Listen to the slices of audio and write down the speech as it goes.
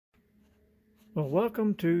Well,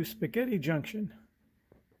 welcome to Spaghetti Junction.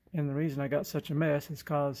 And the reason I got such a mess is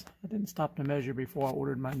because I didn't stop to measure before I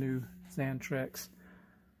ordered my new Xantrex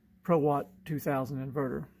Prowatt 2000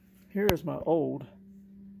 inverter. Here is my old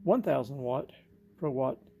 1000 watt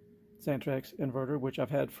Prowatt Xantrex inverter, which I've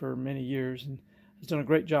had for many years and has done a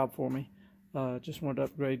great job for me. Just wanted to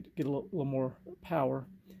upgrade, get a little more power.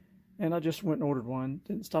 And I just went and ordered one.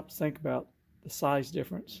 Didn't stop to think about the size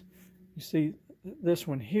difference. You see, this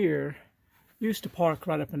one here used to park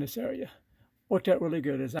right up in this area. Worked out really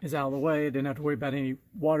good. It's out of the way. Didn't have to worry about any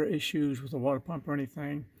water issues with the water pump or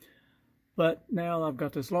anything. But now I've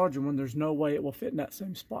got this larger one. There's no way it will fit in that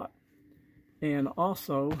same spot. And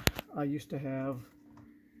also, I used to have,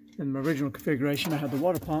 in my original configuration, I had the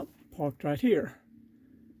water pump parked right here,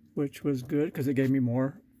 which was good because it gave me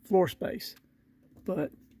more floor space.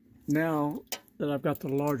 But now that I've got the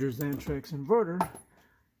larger Xantrex inverter,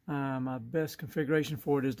 my best configuration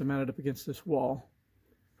for it is to mount it up against this wall.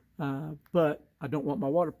 But I don't want my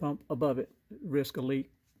water pump above it. Risk a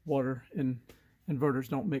leak. Water and inverters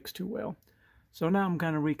don't mix too well. So now I'm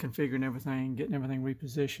kind of reconfiguring everything, getting everything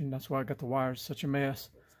repositioned. That's why I got the wires such a mess.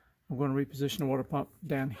 I'm going to reposition the water pump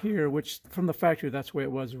down here, which from the factory, that's the way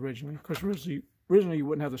it was originally. Of course, originally you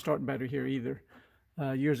wouldn't have the starting battery here either.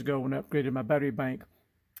 Years ago when I upgraded my battery bank,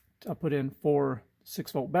 I put in 4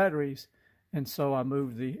 6-volt batteries. And so I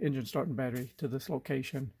moved the engine starting battery to this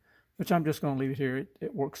location, which I'm just going to leave it here.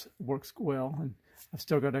 It works well, and I've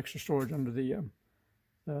still got extra storage under the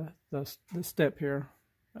step here,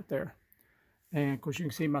 right there. And of course, you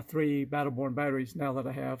can see my 3 Battleborn batteries now that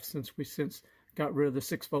I have since got rid of the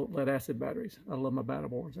 6-volt lead acid batteries. I love my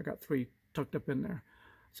Battleborns. I got 3 tucked up in there,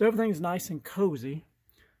 so everything's nice and cozy.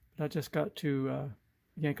 But I just got to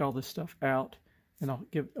yank all this stuff out, and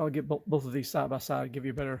I'll get both of these side by side, give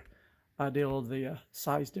you a better idea of the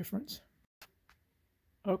size difference.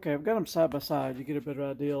 Okay, I've got them side by side. You get a better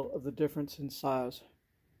idea of the difference in size.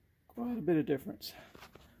 Quite a bit of difference.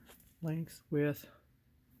 Length, width,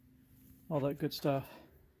 all that good stuff.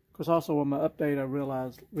 Of course, also on my update, I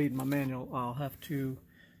realized reading my manual, I'll have to,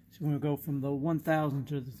 so when we go from the 1000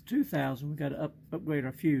 to the 2000, we got to upgrade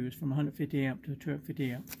our fuse from 150 amp to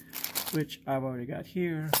 250 amp, which I've already got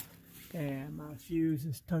here, and my fuse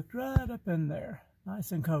is tucked right up in there,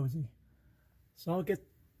 nice and cozy. So I'll get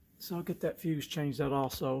that fuse changed out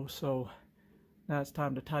also. So now it's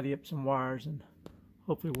time to tidy up some wires, and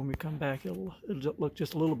hopefully when we come back it'll look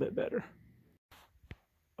just a little bit better.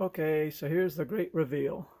 Okay, so here's the great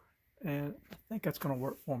reveal, and I think that's going to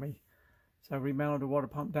work for me. So I remounted the water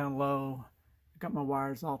pump down low. I got my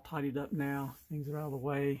wires all tidied up now. Things are out of the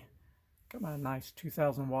way. Got my nice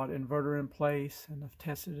 2000 watt inverter in place, and I've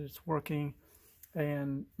tested it. It's working.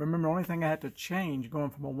 And remember, the only thing I had to change going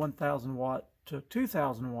from a 1000 watt to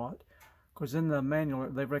 2000 watt, because in the manual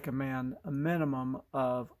they recommend a minimum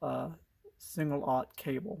of a single aught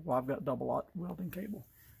cable. Well, I've got double aught welding cable.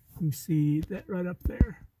 You see that right up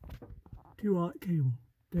there, 2 aught cable.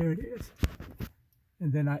 There it is.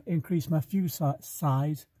 And then I increased my fuse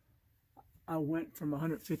size. I went from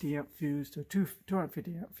 150 amp fuse to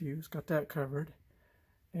 250 amp fuse. Got that covered,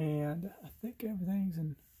 and I think everything's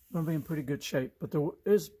going to be in pretty good shape. But there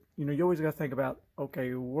is, you always got to think about,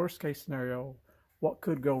 okay, worst case scenario, what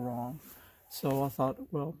could go wrong? So I thought,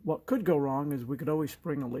 well, what could go wrong is we could always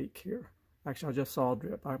spring a leak here. Actually, I just saw a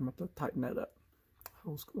drip. I'm going to tighten that up.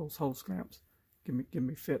 Those hose clamps give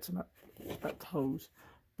me fits in that hose.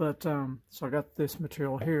 But so I got this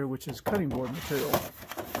material here, which is cutting board material.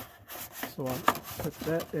 So I put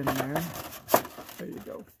that in there. There you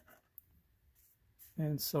go.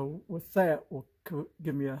 And so with that, will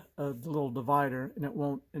give me a little divider, and it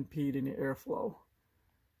won't impede any airflow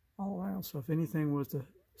all around. So if anything was to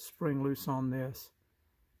spring loose on this,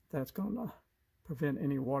 that's going to prevent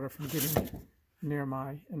any water from getting near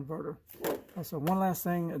my inverter. So one last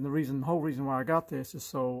thing, and the whole reason why I got this is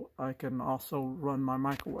so I can also run my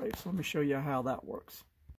microwave. So let me show you how that works.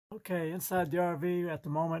 Okay, inside the RV at the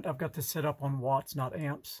moment, I've got this set up on watts, not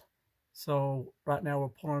amps. So right now we're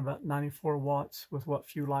pulling about 94 watts with what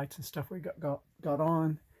few lights and stuff we got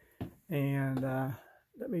on. And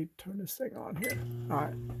let me turn this thing on here. All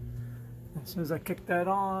right. As soon as I kick that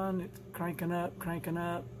on, it's cranking up,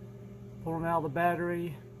 pulling out of the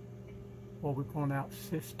battery. Well, we're pulling out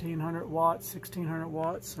 1500 watts, 1600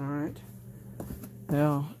 watts. All right.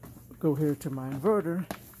 Now go here to my inverter.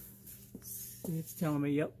 See, it's telling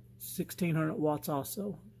me, yep, 1600 watts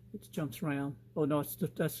also. It jumps around. Oh no,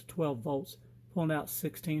 that's 12 volts. Pulling out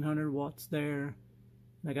 1600 watts there.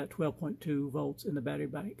 And I got 12.2 volts in the battery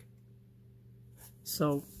bank.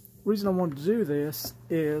 So, the reason I wanted to do this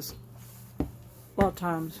is a lot of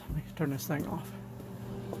times, let me turn this thing off.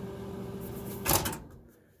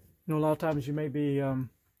 You know, a lot of times you may be,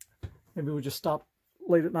 maybe we just stop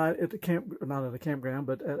late at night at the camp, not at a campground,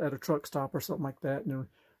 but at a truck stop or something like that, and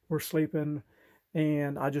we're sleeping,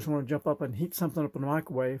 and I just want to jump up and heat something up in the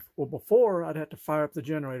microwave. Well, before, I'd have to fire up the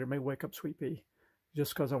generator, may wake up Sweet Pea,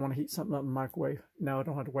 just because I want to heat something up in the microwave. Now I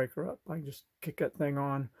don't have to wake her up. I can just kick that thing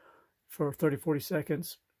on for 30, 40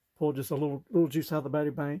 seconds, pull just a little juice out of the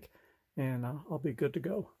battery bank, and I'll be good to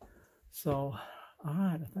go. So, all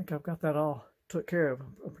right, I think I've got that all took care of.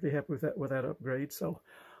 I'm pretty happy with that upgrade. So,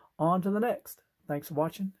 on to the next. Thanks for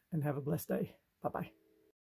watching, and have a blessed day. Bye-bye.